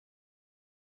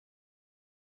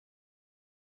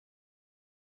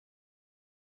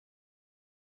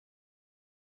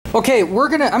Okay, I'm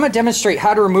gonna demonstrate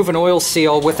how to remove an oil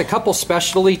seal with a couple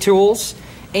specialty tools,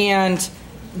 and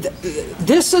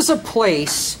this is a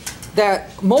place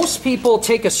that most people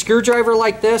take a screwdriver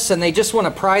like this and they just want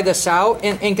to pry this out,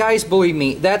 and guys, believe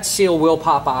me, that seal will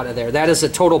pop out of there. That is a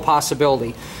total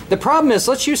possibility. The problem is,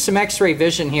 let's use some x-ray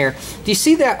vision here. Do you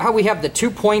see that, how we have the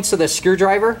 2 points of the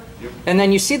screwdriver? Yep. And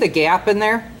then you see the gap in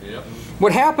there? Yep.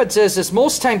 What happens is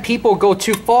most time people go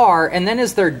too far, and then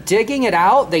as they're digging it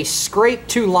out, they scrape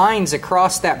 2 lines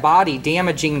across that body,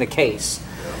 damaging the case.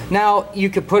 Now, you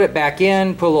could put it back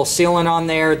in, put a little sealant on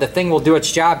there. The thing will do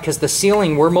its job, because the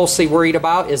sealing we're mostly worried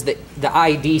about is the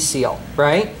ID seal,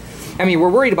 right? I mean, we're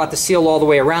worried about the seal all the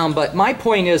way around, but my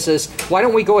point is why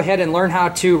don't we go ahead and learn how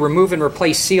to remove and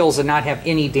replace seals and not have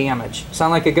any damage?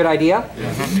 Sound like a good idea?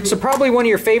 Yeah. So probably one of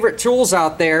your favorite tools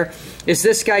out there is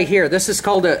this guy here. This is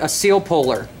called a seal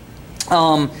puller.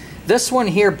 This one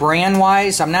here,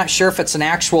 brand-wise, I'm not sure if it's an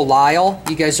actual Lyle.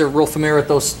 You guys are real familiar with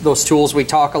those tools we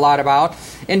talk a lot about.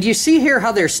 And do you see here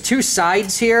how there's 2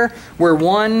 sides here, where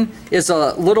one is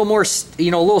a little more, a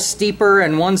little steeper,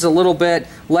 and one's a little bit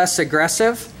less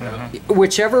aggressive?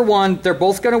 Whichever one, they're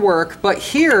both going to work. But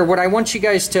here, what I want you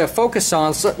guys to focus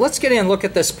on, so let's get in and look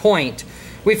at this point.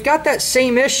 We've got that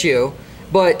same issue,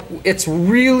 but it's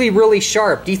really, really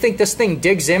sharp. Do you think this thing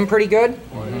digs in pretty good?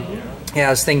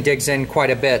 Yeah, this thing digs in quite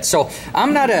a bit. So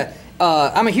I'm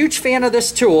a huge fan of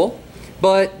this tool,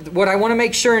 but what I want to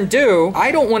make sure and do,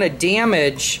 I don't want to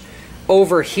damage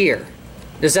over here.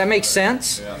 Does that make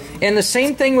sense? Yeah. And the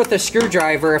same thing with the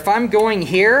screwdriver. If I'm going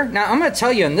here, now I'm going to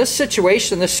tell you, in this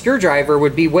situation, this screwdriver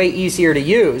would be way easier to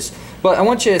use. But I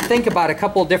want you to think about a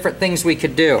couple of different things we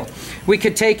could do. We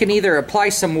could take and either apply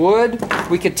some wood,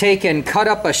 we could take and cut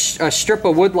up a strip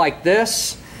of wood like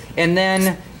this, and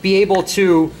then be able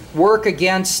to work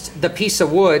against the piece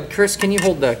of wood. Chris, can you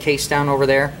hold the case down over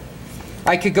there?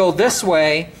 I could go this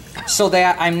way so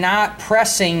that I'm not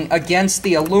pressing against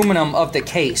the aluminum of the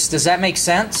case. Does that make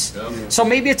sense? Yeah. So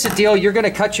maybe it's a deal, you're going to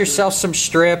cut yourself some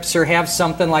strips or have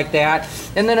something like that.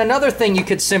 And then another thing you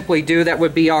could simply do that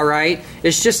would be all right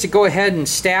is just to go ahead and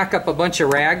stack up a bunch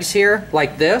of rags here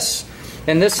like this.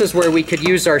 And this is where we could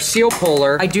use our seal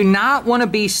puller. I do not want to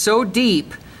be so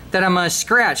deep that I'm going to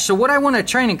scratch. So what I want to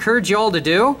try and encourage you all to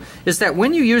do is that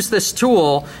when you use this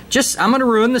tool, I'm going to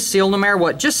ruin the seal no matter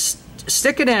what. Just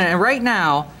stick it in, and right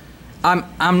now,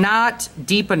 I'm not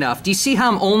deep enough. Do you see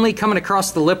how I'm only coming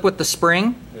across the lip with the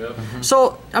spring? Yep.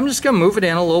 So I'm just going to move it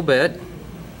in a little bit.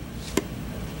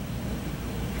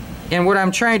 And what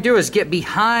I'm trying to do is get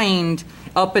behind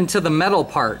up into the metal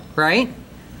part, right?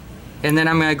 And then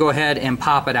I'm going to go ahead and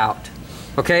pop it out.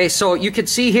 Okay, so you can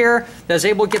see here that I was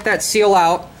able to get that seal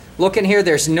out. Look in here,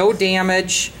 there's no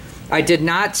damage. I did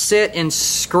not sit and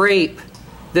scrape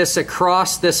this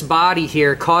across this body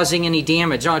here, causing any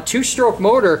damage. On a 2-stroke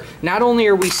motor, not only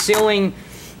are we sealing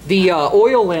the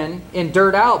oil in and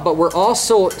dirt out, but we're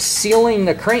also sealing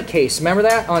the crankcase. Remember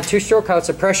that? On a 2-stroke, how it's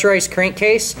a pressurized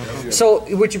crankcase? So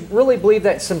would you really believe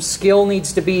that some skill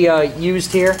needs to be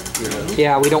used here?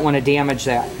 Yeah, we don't want to damage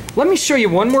that. Let me show you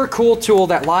one more cool tool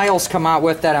that Lyle's come out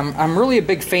with that I'm really a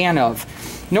big fan of.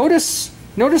 Notice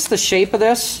the shape of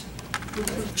this.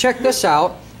 Check this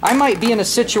out. I might be in a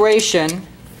situation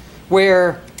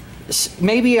where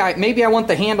maybe I want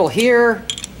the handle here,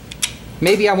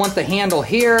 maybe I want the handle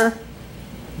here.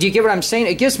 Do you get what I'm saying?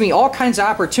 It gives me all kinds of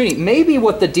opportunity. Maybe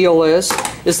what the deal is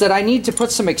that I need to put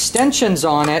some extensions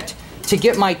on it to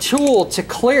get my tool to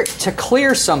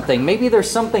clear something. Maybe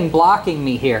there's something blocking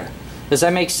me here. Does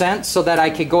that make sense? So that I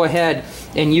could go ahead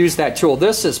and use that tool.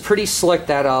 This is pretty slick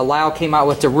that Lyle came out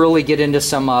with to really get into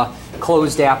some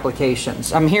closed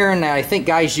applications. I'm hearing that I think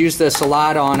guys use this a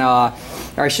lot on,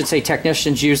 or I should say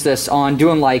technicians use this on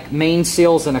doing like main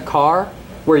seals in a car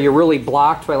where you're really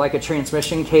blocked by like a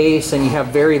transmission case and you have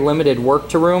very limited work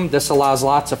to room. This allows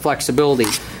lots of flexibility.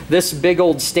 This big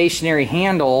old stationary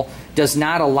handle does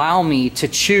not allow me to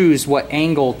choose what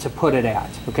angle to put it at.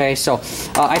 Okay, so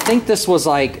I think this was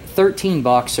like 13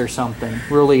 bucks or something,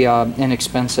 really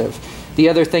inexpensive. The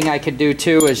other thing I could do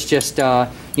too is just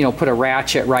put a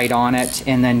ratchet right on it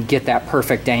and then get that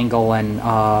perfect angle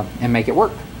and make it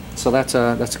work. So that's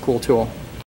a cool tool.